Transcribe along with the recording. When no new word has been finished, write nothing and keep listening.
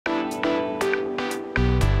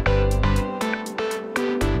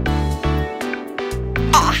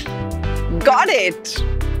it!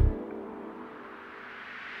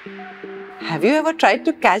 Have you ever tried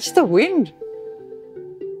to catch the wind?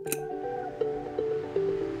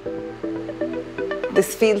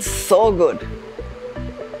 This feels so good.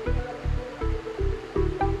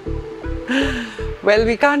 Well,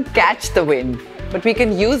 we can't catch the wind, but we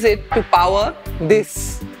can use it to power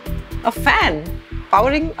this. A fan.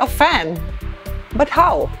 Powering a fan. But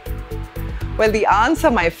how? Well, the answer,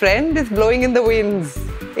 my friend, is blowing in the winds.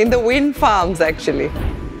 In the wind farms, actually.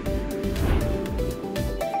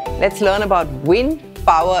 Let's learn about wind,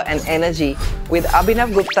 power and energy with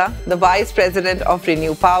Abhinav Gupta, the Vice President of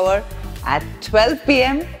Renew Power, at 12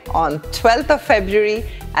 p.m. on 12th of February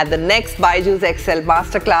at the next BYJU'S XCEL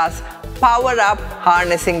Masterclass, Power Up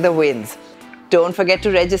Harnessing the Winds. Don't forget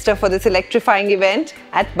to register for this electrifying event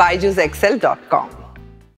at byju'sxcel.com.